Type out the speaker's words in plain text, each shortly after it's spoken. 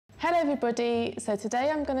Hello everybody, so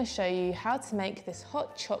today I'm going to show you how to make this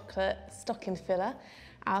hot chocolate stocking filler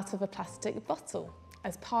out of a plastic bottle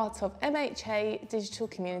as part of MHA Digital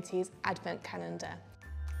Community's Advent Calendar.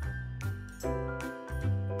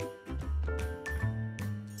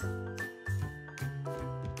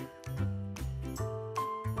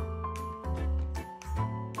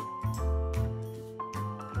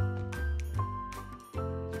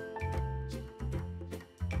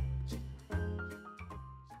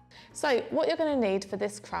 So what you're going to need for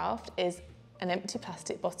this craft is an empty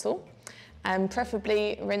plastic bottle,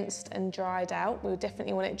 preferably rinsed and dried out. We'll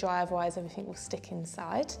definitely want it dry, otherwise everything will stick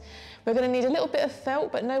inside. We're going to need a little bit of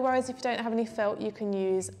felt, but no worries if you don't have any felt, you can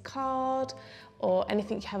use card or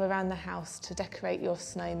anything you have around the house to decorate your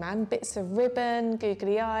snowman. Bits of ribbon,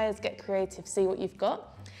 googly eyes, get creative, see what you've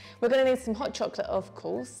got. We're going to need some hot chocolate, of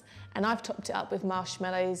course, and I've topped it up with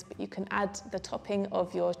marshmallows, but you can add the topping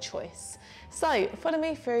of your choice. So follow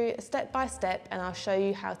me through step by step and I'll show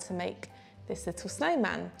you how to make this little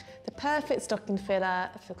snowman, the perfect stocking filler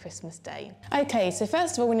for Christmas Day. Okay, so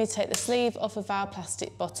first of all we need to take the sleeve off of our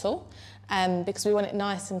plastic bottle because we want it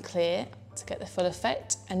nice and clear to get the full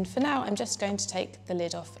effect, and for now I'm just going to take the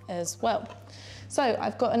lid off as well. So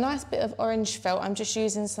I've got a nice bit of orange felt. I'm just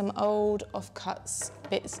using some old offcuts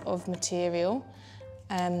bits of material.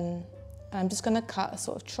 And I'm just going to cut a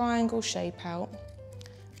sort of triangle shape out,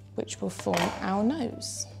 which will form our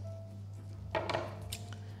nose.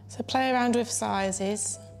 So play around with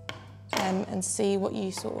sizes and see what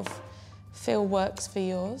you sort of feel works for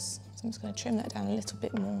yours. So I'm just going to trim that down a little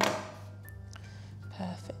bit more.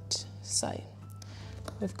 Perfect. So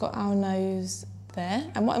we've got our nose there,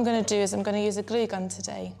 and what I'm going to do is I'm going to use a glue gun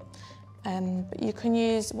today, but you can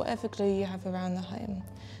use whatever glue you have around the home.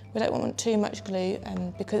 We don't want too much glue,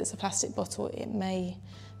 and because it's a plastic bottle it may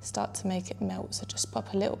start to make it melt, so just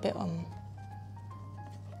pop a little bit on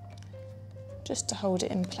just to hold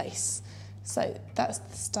it in place. So that's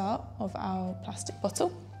the start of our plastic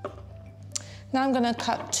bottle. Now I'm going to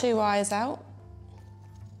cut 2 eyes out.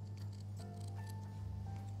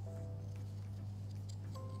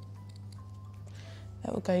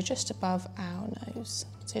 That will go just above our nose.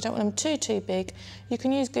 So you don't want them too big. You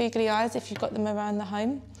can use googly eyes if you've got them around the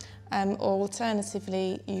home, or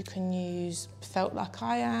alternatively you can use felt like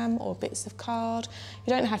I am, or bits of card.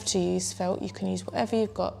 You don't have to use felt, you can use whatever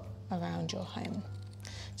you've got around your home.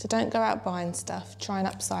 So don't go out buying stuff, try and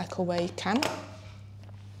upcycle where you can.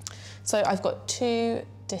 So I've got 2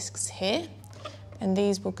 discs here, and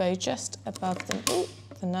these will go just above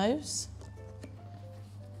the nose.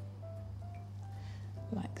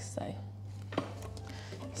 Like so.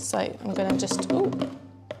 So I'm going to just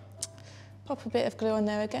pop a bit of glue on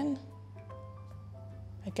there again.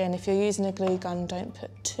 Again, if you're using a glue gun, don't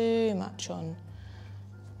put too much on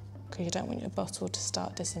because you don't want your bottle to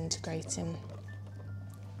start disintegrating.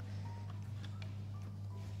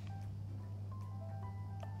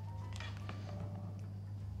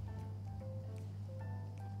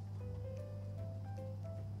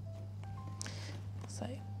 So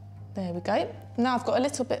there we go. Now I've got a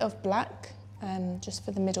little bit of black, just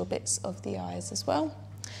for the middle bits of the eyes as well.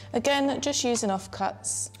 Again, just using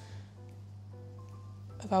offcuts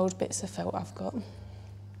of old bits of felt I've got.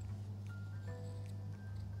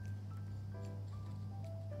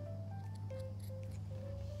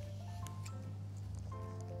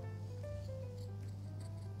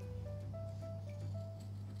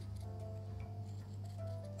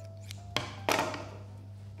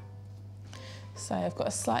 So I've got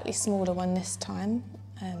a slightly smaller one this time.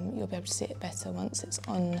 You'll be able to see it better once it's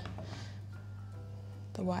on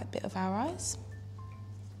the white bit of our eyes.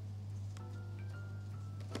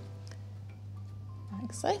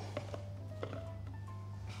 Like so.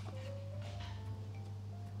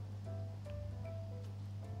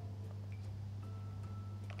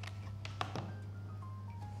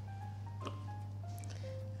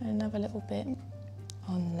 And another little bit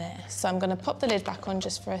on there. So I'm going to pop the lid back on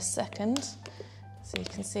just for a second. So you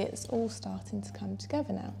can see it's all starting to come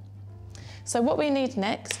together now. So what we need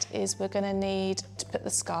next is we're going to need to put the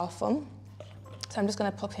scarf on. So I'm just going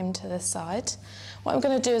to pop him to the side. What I'm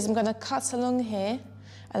going to do is I'm going to cut along here,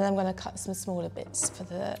 and then I'm going to cut some smaller bits for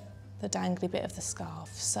the dangly bit of the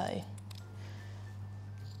scarf. So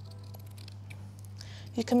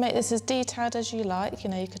you can make this as detailed as you like. You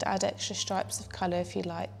know, you could add extra stripes of colour if you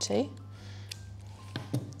like to.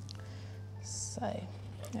 So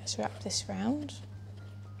let's wrap this round.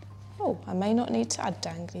 Oh, I may not need to add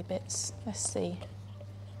dangly bits. Let's see.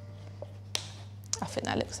 I think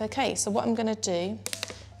that looks okay. So what I'm going to do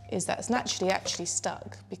is that's naturally actually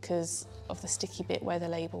stuck because of the sticky bit where the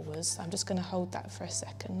label was. I'm just going to hold that for a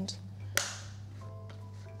second.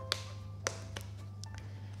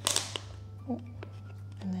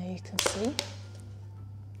 you can see.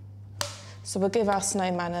 So we'll give our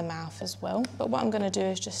snowman a mouth as well, but what I'm going to do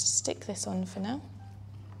is just stick this on for now.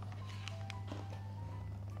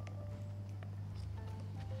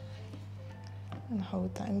 And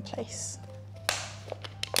hold that in place.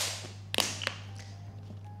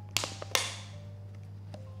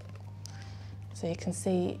 So you can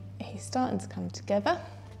see he's starting to come together.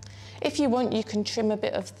 If you want, you can trim a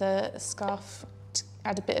bit of the scarf to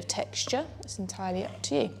add a bit of texture. It's entirely up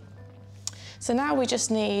to you. So now we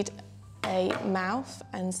just need a mouth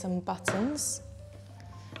and some buttons.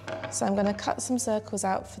 So I'm going to cut some circles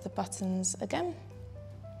out for the buttons again,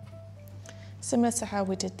 similar to how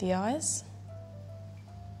we did the eyes.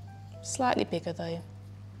 Slightly bigger though.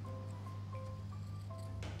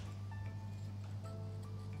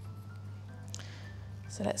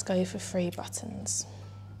 So let's go for 3 buttons.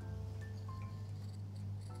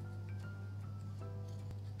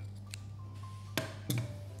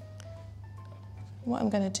 What I'm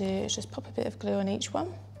going to do is just pop a bit of glue on each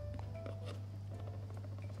one.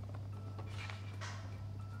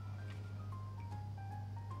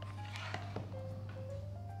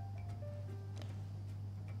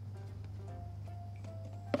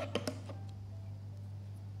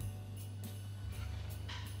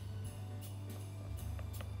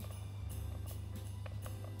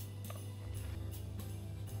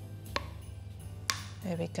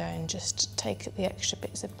 There we go, and just take the extra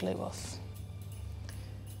bits of glue off.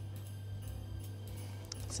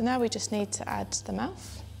 So now we just need to add the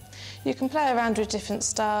mouth. You can play around with different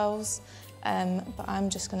styles, but I'm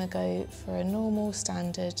just going to go for a normal,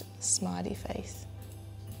 standard, smiley face.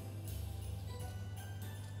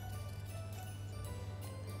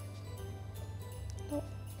 I'll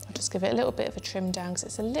just give it a little bit of a trim down because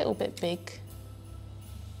it's a little bit big.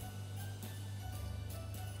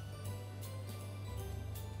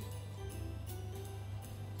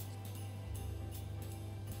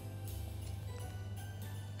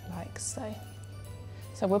 Like so.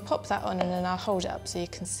 So we'll pop that on and then I'll hold it up so you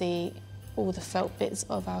can see all the felt bits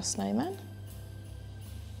of our snowman.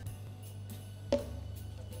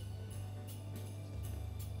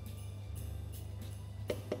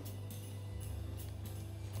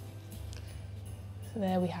 So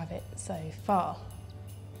there we have it so far.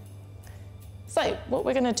 So what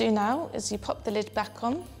we're going to do now is you pop the lid back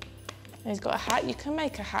on. He's got a hat. You can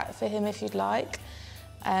make a hat for him if you'd like.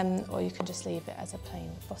 Or you can just leave it as a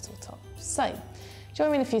plain bottle top. So,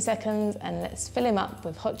 join me in a few seconds and let's fill him up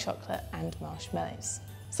with hot chocolate and marshmallows.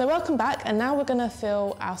 So welcome back, and now we're going to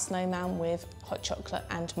fill our snowman with hot chocolate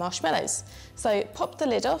and marshmallows. So pop the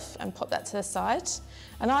lid off and pop that to the side.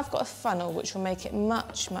 And I've got a funnel which will make it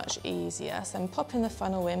much, much easier. So I'm popping the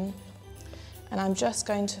funnel in and I'm just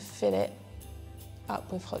going to fill it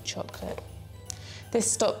up with hot chocolate. This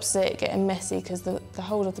stops it getting messy because the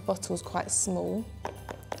whole of the bottle is quite small.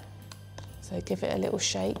 So give it a little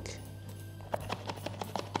shake.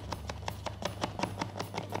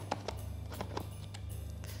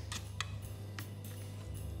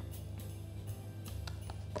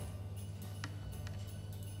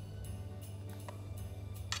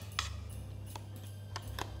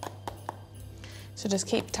 So just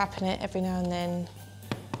keep tapping it every now and then.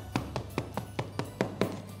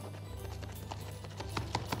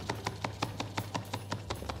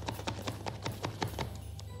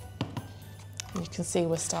 You can see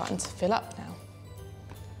we're starting to fill up now.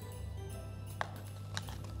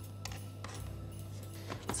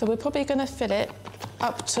 So we're probably going to fill it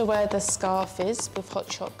up to where the scarf is with hot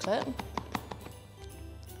chocolate.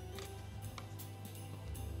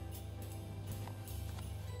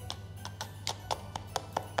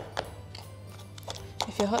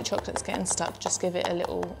 If your hot chocolate's getting stuck, just give it a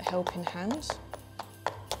little helping hand.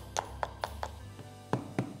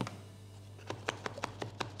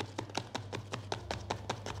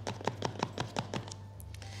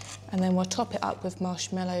 And then we'll top it up with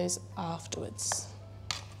marshmallows afterwards.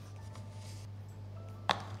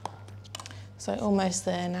 So almost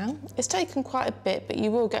there now. It's taken quite a bit, but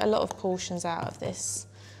you will get a lot of portions out of this.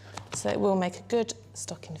 So it will make a good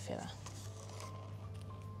stocking filler.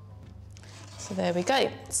 So there we go.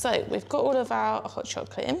 So we've got all of our hot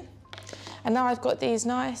chocolate in. And now I've got these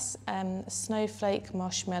nice snowflake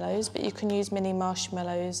marshmallows, but you can use mini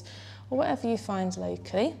marshmallows or whatever you find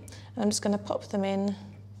locally. And I'm just going to pop them in.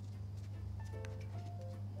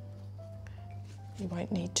 You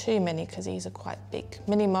won't need too many because these are quite big.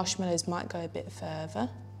 Mini marshmallows might go a bit further.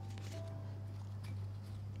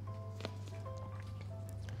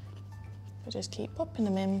 So just keep popping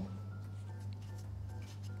them in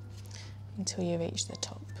until you reach the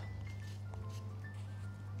top.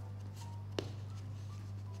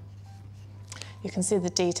 You can see the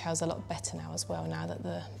details a lot better now as well, now that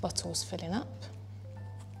the bottle's filling up.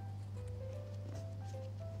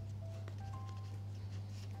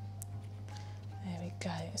 There we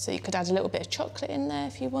go. So you could add a little bit of chocolate in there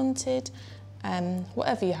if you wanted,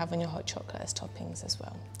 whatever you have on your hot chocolate as toppings as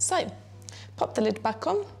well. So, pop the lid back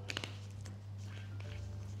on.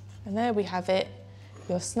 And there we have it.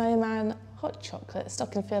 Your snowman hot chocolate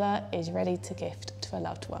stocking filler is ready to gift to a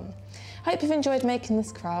loved one. Hope you've enjoyed making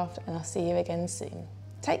this craft, and I'll see you again soon.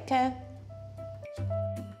 Take care.